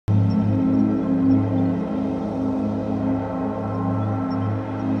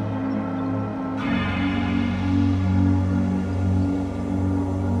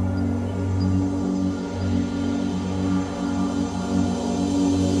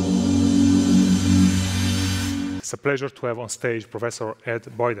It's a pleasure to have on stage Professor Ed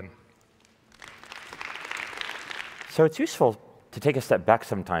Boyden. So it's useful to take a step back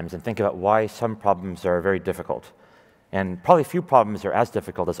sometimes and think about why some problems are very difficult. And probably few problems are as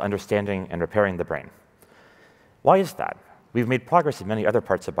difficult as understanding and repairing the brain. Why is that? We've made progress in many other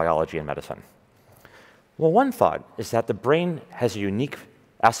parts of biology and medicine. Well, one thought is that the brain has a unique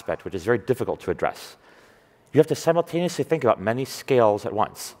aspect which is very difficult to address. You have to simultaneously think about many scales at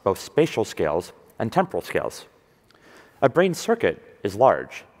once, both spatial scales and temporal scales. A brain circuit is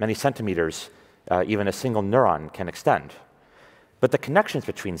large, many centimeters, even a single neuron can extend. But the connections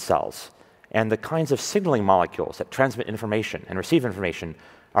between cells and the kinds of signaling molecules that transmit information and receive information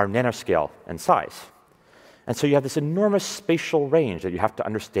are nanoscale in size. And so you have this enormous spatial range that you have to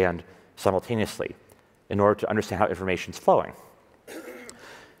understand simultaneously in order to understand how information is flowing.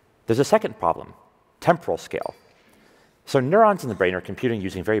 There's a second problem, temporal scale. So neurons in the brain are computing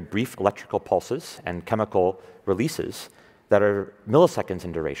using very brief electrical pulses and chemical releases that are milliseconds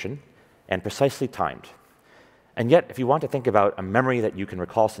in duration and precisely timed. And yet, if you want to think about a memory that you can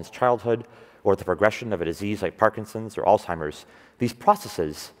recall since childhood, or the progression of a disease like Parkinson's or Alzheimer's, these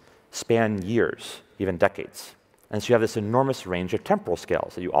processes span years, even decades. And so you have this enormous range of temporal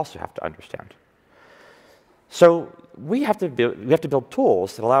scales that you also have to understand. So we have to build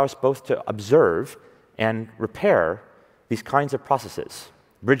tools that allow us both to observe and repair these kinds of processes,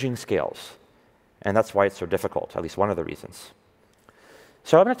 bridging scales. And that's why it's so difficult, at least one of the reasons.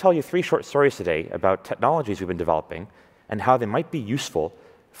 So I'm going to tell you 3 short stories today about technologies we've been developing and how they might be useful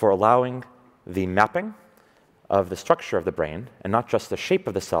for allowing the mapping of the structure of the brain, and not just the shape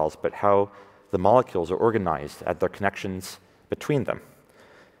of the cells, but how the molecules are organized at their connections between them.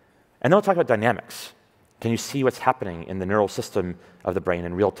 And then we'll talk about dynamics. Can you see what's happening in the neural system of the brain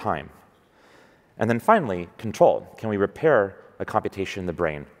in real time? And then finally, control. Can we repair a computation in the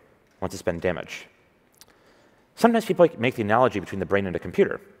brain once it's been damaged? Sometimes people make the analogy between the brain and a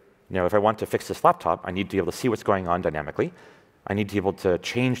computer. You know, if I want to fix this laptop, I need to be able to see what's going on dynamically. I need to be able to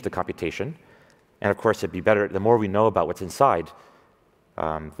change the computation. And of course, it'd be better, the more we know about what's inside,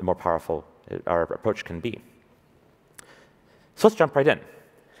 the more powerful our approach can be. So let's jump right in.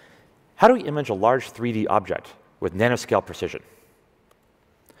 How do we image a large 3D object with nanoscale precision?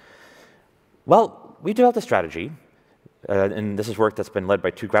 Well, we developed a strategy, and this is work that's been led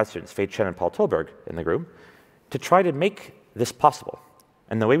by 2 grad students, Fei Chen and Paul Tilburg in the group, to try to make this possible.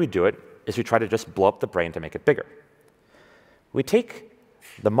 And the way we do it is we try to just blow up the brain to make it bigger. We take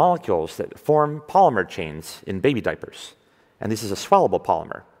the molecules that form polymer chains in baby diapers, and this is a swallowable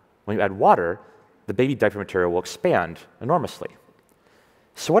polymer. When you add water, the baby diaper material will expand enormously.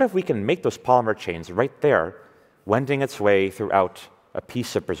 So what if we can make those polymer chains right there, wending its way throughout a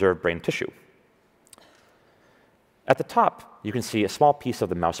piece of preserved brain tissue? At the top, you can see a small piece of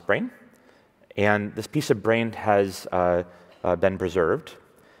the mouse brain, and this piece of brain has been preserved.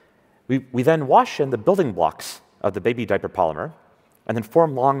 We then wash in the building blocks of the baby diaper polymer and then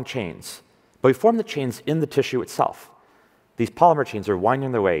form long chains. But we form the chains in the tissue itself. These polymer chains are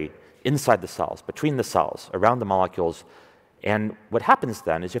winding their way inside the cells, between the cells, around the molecules. And what happens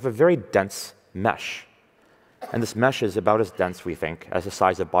then is you have a very dense mesh. And this mesh is about as dense, we think, as the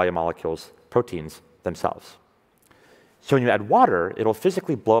size of biomolecules, proteins themselves. So when you add water, it'll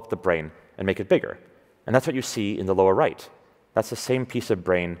physically blow up the brain and make it bigger. And that's what you see in the lower right. That's the same piece of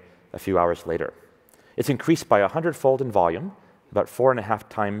brain a few hours later. It's increased by 100-fold in volume, about 4.5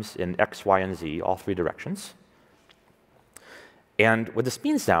 times in X, Y, and Z, all 3 directions. And what this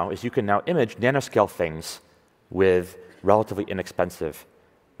means now is you can now image nanoscale things with relatively inexpensive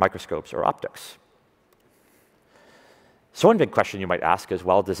microscopes or optics. So one big question you might ask is,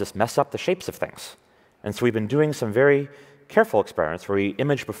 well, does this mess up the shapes of things? And so we've been doing some very careful experiments where we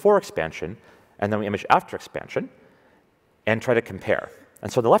image before expansion and then we image after expansion and try to compare.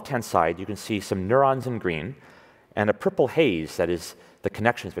 And so on the left-hand side, you can see some neurons in green and a purple haze that is the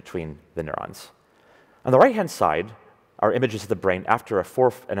connections between the neurons. On the right-hand side are images of the brain after a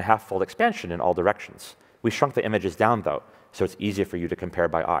 4.5-fold expansion in all directions. We shrunk the images down, though, so it's easier for you to compare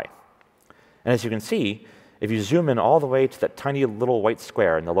by eye. And as you can see, if you zoom in all the way to that tiny little white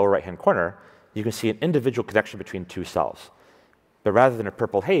square in the lower right-hand corner, you can see an individual connection between 2 cells. But rather than a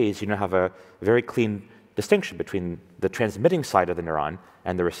purple haze, you now have a very clean distinction between the transmitting side of the neuron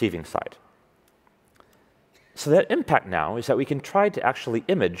and the receiving side. So the impact now is that we can try to actually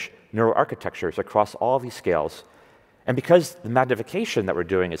image neuroarchitectures across all of these scales. And because the magnification that we're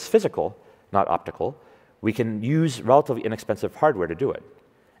doing is physical, not optical, we can use relatively inexpensive hardware to do it.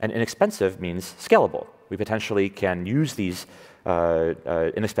 And inexpensive means scalable. We potentially can use these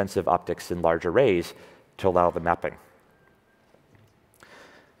inexpensive optics in large arrays to allow the mapping.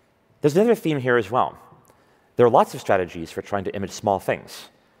 There's another theme here as well. There are lots of strategies for trying to image small things,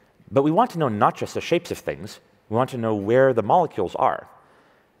 but we want to know not just the shapes of things, we want to know where the molecules are.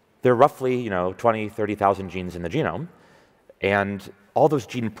 There are roughly 20, 30,000 genes in the genome, and all those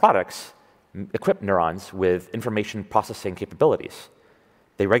gene products equip neurons with information processing capabilities.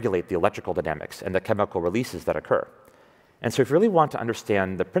 They regulate the electrical dynamics and the chemical releases that occur. And so if you really want to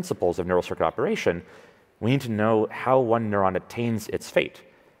understand the principles of neural circuit operation, we need to know how one neuron attains its fate.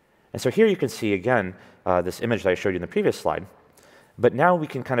 And so here you can see, again, this image that I showed you in the previous slide, but now we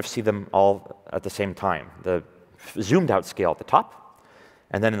can kind of see them all at the same time. The zoomed out scale at the top,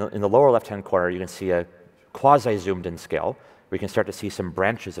 and then in the lower left-hand corner, you can see a quasi-zoomed in scale, where you can start to see some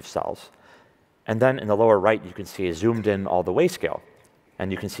branches of cells. And then in the lower right, you can see a zoomed in all the way scale,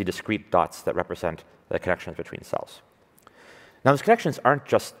 and you can see discrete dots that represent the connections between cells. Now, those connections aren't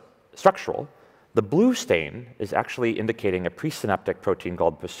just structural. The blue stain is actually indicating a presynaptic protein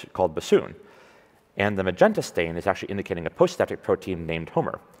called bassoon, and the magenta stain is actually indicating a postsynaptic protein named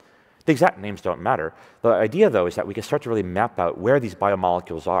Homer. The exact names don't matter. The idea, though, is that we can start to really map out where these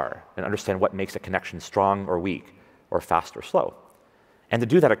biomolecules are and understand what makes a connection strong or weak, or fast or slow. And to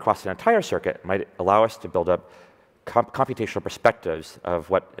do that across an entire circuit might allow us to build up computational perspectives of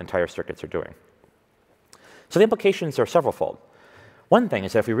what entire circuits are doing. So the implications are severalfold. One thing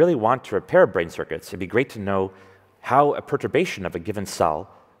is that if we really want to repair brain circuits, it'd be great to know how a perturbation of a given cell,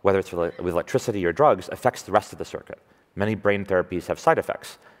 whether it's with electricity or drugs, affects the rest of the circuit. Many brain therapies have side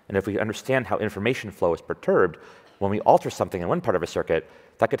effects. And if we understand how information flow is perturbed, when we alter something in one part of a circuit,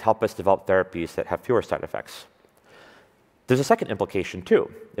 that could help us develop therapies that have fewer side effects. There's a second implication,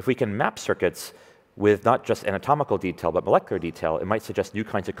 too. If we can map circuits with not just anatomical detail, but molecular detail, it might suggest new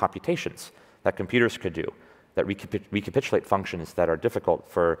kinds of computations that computers could do, that recapitulate functions that are difficult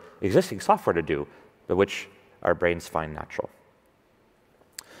for existing software to do, but which our brains find natural.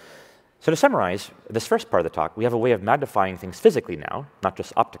 So to summarize this first part of the talk, we have a way of magnifying things physically now, not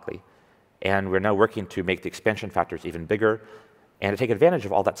just optically, and we're now working to make the expansion factors even bigger and to take advantage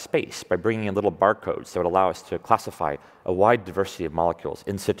of all that space by bringing in little barcodes that would allow us to classify a wide diversity of molecules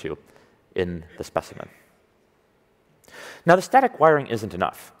in situ in the specimen. Now, the static wiring isn't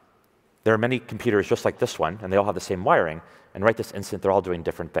enough. There are many computers just like this one, and they all have the same wiring, and right this instant, they're all doing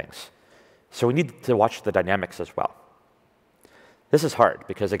different things. So we need to watch the dynamics as well. This is hard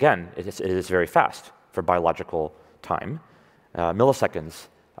because, again, it is very fast for biological time. Milliseconds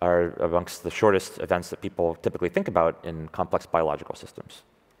are amongst the shortest events that people typically think about in complex biological systems.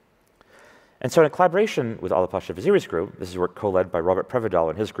 And so in collaboration with Alapasha Vaziri's group, this is work co-led by Robert Prevedel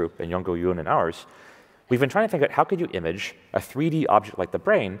and his group, and Yongo Yoon and ours, we've been trying to think about how could you image a 3D object like the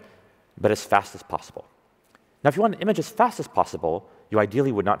brain, but as fast as possible. Now, if you want to image as fast as possible, you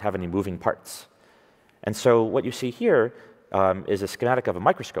ideally would not have any moving parts. And so what you see here is a schematic of a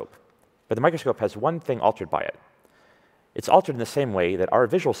microscope, but the microscope has one thing altered by it. It's altered in the same way that our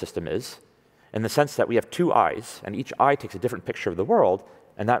visual system is, in the sense that we have two eyes, and each eye takes a different picture of the world,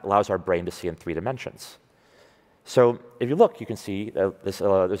 and that allows our brain to see in 3 dimensions. So if you look, you can see there's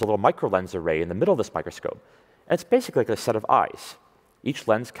a little microlens array in the middle of this microscope, and it's basically like a set of eyes. Each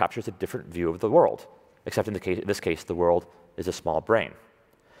lens captures a different view of the world, except in this case, the world is a small brain.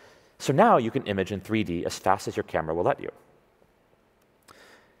 So now you can image in 3D as fast as your camera will let you.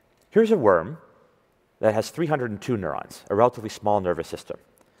 Here's a worm that has 302 neurons, a relatively small nervous system.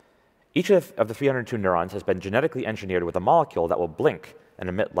 Each of the 302 neurons has been genetically engineered with a molecule that will blink and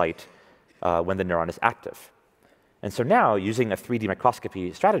emit light when the neuron is active. And so now, using a 3D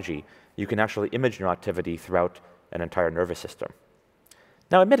microscopy strategy, you can actually image neural activity throughout an entire nervous system.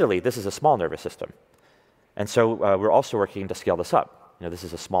 Now, admittedly, this is a small nervous system. And so we're also working to scale this up. This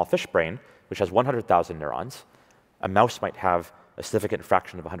is a small fish brain, which has 100,000 neurons. A mouse might have a significant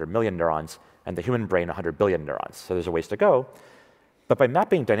fraction of 100 million neurons, and the human brain 100 billion neurons. So there's a ways to go. But by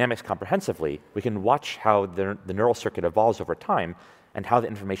mapping dynamics comprehensively, we can watch how the neural circuit evolves over time and how the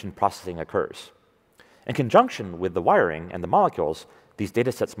information processing occurs. In conjunction with the wiring and the molecules, these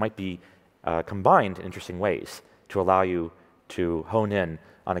data sets might be combined in interesting ways to allow you to hone in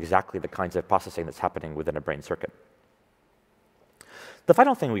on exactly the kinds of processing that's happening within a brain circuit. The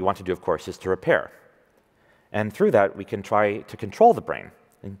final thing we want to do, of course, is to repair. And through that, we can try to control the brain.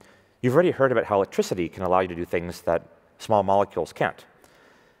 And you've already heard about how electricity can allow you to do things that small molecules can't.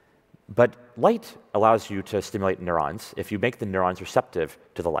 But light allows you to stimulate neurons if you make the neurons receptive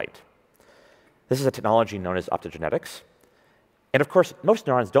to the light. This is a technology known as optogenetics. And of course, most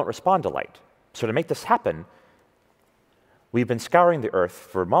neurons don't respond to light. So to make this happen, we've been scouring the Earth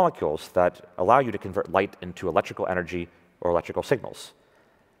for molecules that allow you to convert light into electrical energy or electrical signals.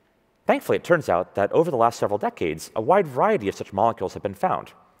 Thankfully, it turns out that over the last several decades, a wide variety of such molecules have been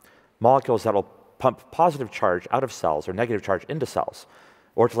found. Molecules that will pump positive charge out of cells or negative charge into cells,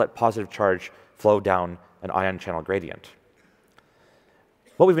 or to let positive charge flow down an ion channel gradient.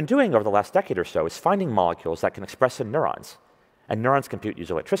 What we've been doing over the last decade or so is finding molecules that can express in neurons. And neurons compute use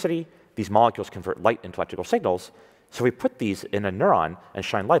electricity. These molecules convert light into electrical signals. So we put these in a neuron and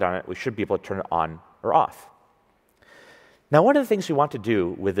shine light on it. We should be able to turn it on or off. Now, one of the things we want to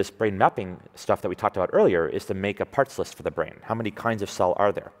do with this brain mapping stuff that we talked about earlier is to make a parts list for the brain. How many kinds of cell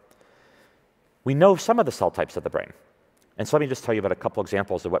are there? We know some of the cell types of the brain. And so let me just tell you about a couple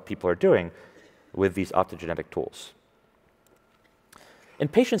examples of what people are doing with these optogenetic tools. In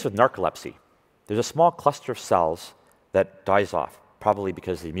patients with narcolepsy, there's a small cluster of cells that dies off, probably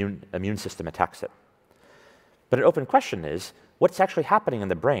because the immune system attacks it. But an open question is, what's actually happening in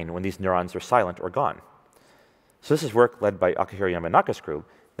the brain when these neurons are silent or gone? So this is work led by Akihiro Yamanaka's group.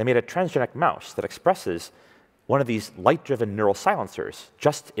 They made a transgenic mouse that expresses one of these light-driven neural silencers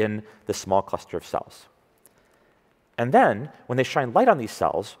just in this small cluster of cells. And then, when they shine light on these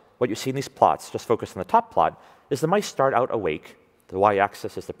cells, what you see in these plots, just focus on the top plot, is the mice start out awake. The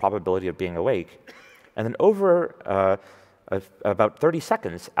y-axis is the probability of being awake. And then over about 30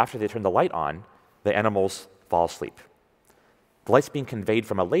 seconds after they turn the light on, the animals fall asleep. The light's being conveyed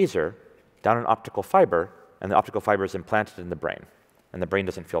from a laser down an optical fiber, and the optical fiber is implanted in the brain. And the brain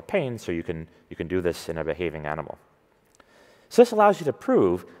doesn't feel pain, so you can do this in a behaving animal. So this allows you to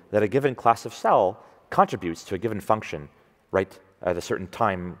prove that a given class of cell contributes to a given function right at a certain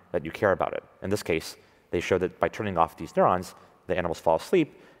time that you care about it. In this case, they show that by turning off these neurons, the animals fall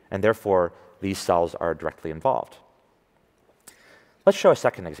asleep, and therefore these cells are directly involved. Let's show a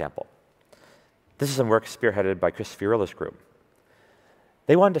second example. This is some work spearheaded by Chris Fiorilla's group.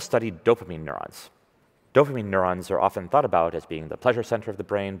 They wanted to study dopamine neurons. Dopamine neurons are often thought about as being the pleasure center of the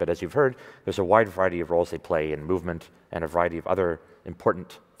brain, but as you've heard, there's a wide variety of roles they play in movement and a variety of other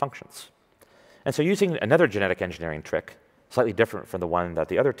important functions. And so using another genetic engineering trick, slightly different from the one that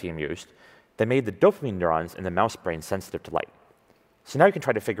the other team used, they made the dopamine neurons in the mouse brain sensitive to light. So now you can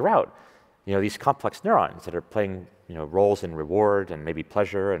try to figure out these complex neurons that are playing roles in reward and maybe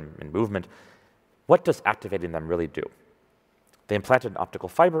pleasure and movement. What does activating them really do? They implanted an optical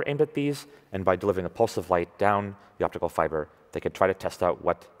fiber aimed at these, and by delivering a pulse of light down the optical fiber, they could try to test out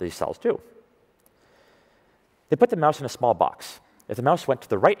what these cells do. They put the mouse in a small box. If the mouse went to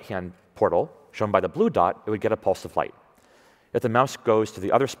the right-hand portal, shown by the blue dot, it would get a pulse of light. If the mouse goes to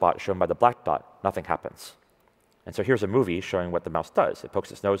the other spot, shown by the black dot, nothing happens. And so here's a movie showing what the mouse does. It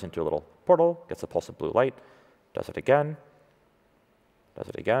pokes its nose into a little portal, gets a pulse of blue light, does it again, does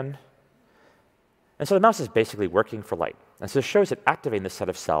it again. And so the mouse is basically working for light. And so this shows that activating this set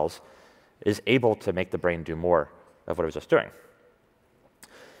of cells is able to make the brain do more of what it was just doing.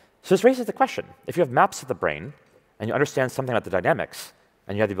 So this raises the question, if you have maps of the brain, and you understand something about the dynamics,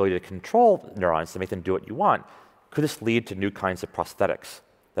 and you have the ability to control neurons to make them do what you want, could this lead to new kinds of prosthetics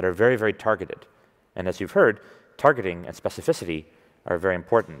that are very, very targeted? And as you've heard, targeting and specificity are very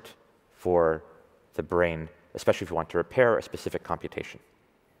important for the brain, especially if you want to repair a specific computation.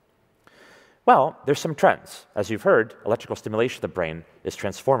 Well, there's some trends. As you've heard, electrical stimulation of the brain is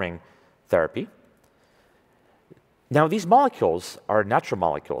transforming therapy. Now, these molecules are natural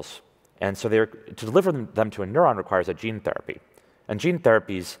molecules, and so to deliver them to a neuron requires a gene therapy. And gene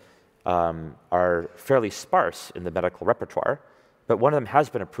therapies are fairly sparse in the medical repertoire, but one of them has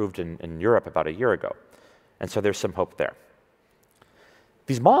been approved in Europe about a year ago. And so there's some hope there.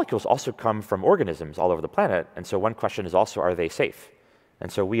 These molecules also come from organisms all over the planet, and so one question is also, are they safe?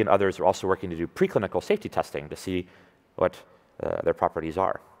 And so we and others are also working to do preclinical safety testing to see what their properties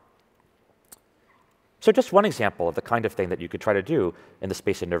are. So just one example of the kind of thing that you could try to do in the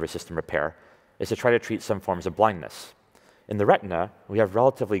space of nervous system repair is to try to treat some forms of blindness. In the retina, we have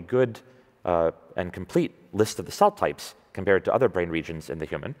relatively good and complete list of the cell types compared to other brain regions in the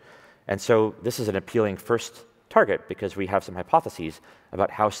human. And so this is an appealing first target because we have some hypotheses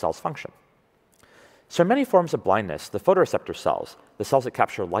about how cells function. So in many forms of blindness, the photoreceptor cells, the cells that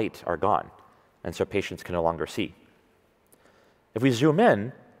capture light, are gone, and so patients can no longer see. If we zoom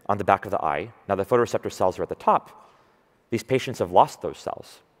in on the back of the eye, now the photoreceptor cells are at the top, these patients have lost those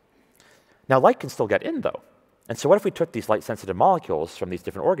cells. Now light can still get in, though. And so what if we took these light-sensitive molecules from these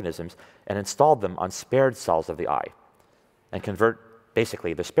different organisms and installed them on spared cells of the eye and convert,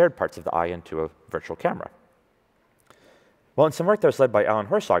 basically, the spared parts of the eye into a virtual camera? Well, in some work that was led by Alan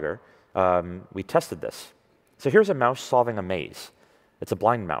Horsager, we tested this. So here's a mouse solving a maze. It's a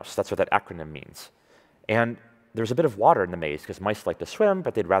blind mouse. That's what that acronym means. And there's a bit of water in the maze because mice like to swim,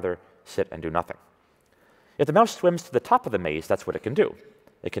 but they'd rather sit and do nothing. If the mouse swims to the top of the maze, that's what it can do.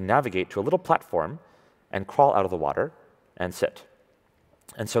 It can navigate to a little platform and crawl out of the water and sit.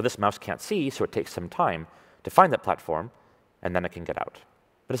 And so this mouse can't see, so it takes some time to find that platform, and then it can get out.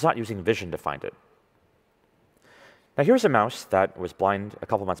 But it's not using vision to find it. Now here's a mouse that was blind a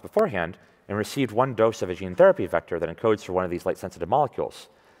couple months beforehand and received 1 dose of a gene therapy vector that encodes for one of these light-sensitive molecules.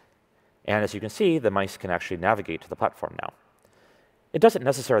 And as you can see, the mice can actually navigate to the platform now. It doesn't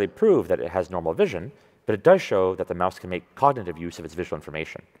necessarily prove that it has normal vision, but it does show that the mouse can make cognitive use of its visual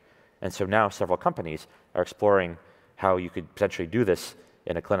information. And so now several companies are exploring how you could potentially do this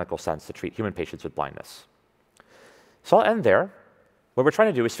in a clinical sense to treat human patients with blindness. So I'll end there. What we're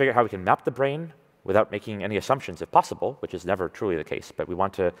trying to do is figure out how we can map the brain without making any assumptions if possible, which is never truly the case, but we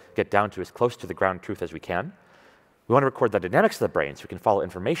want to get down to as close to the ground truth as we can. We want to record the dynamics of the brain so we can follow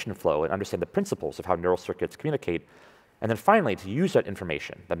information flow and understand the principles of how neural circuits communicate. And then finally, to use that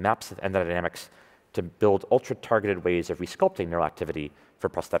information, the maps and the dynamics, to build ultra-targeted ways of resculpting neural activity for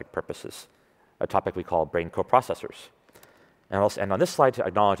prosthetic purposes, a topic we call brain coprocessors. And I'll end on this slide to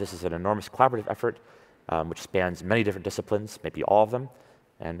acknowledge this is an enormous collaborative effort which spans many different disciplines, maybe all of them,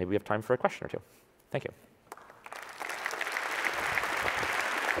 and maybe we have time for a question or two. Thank you.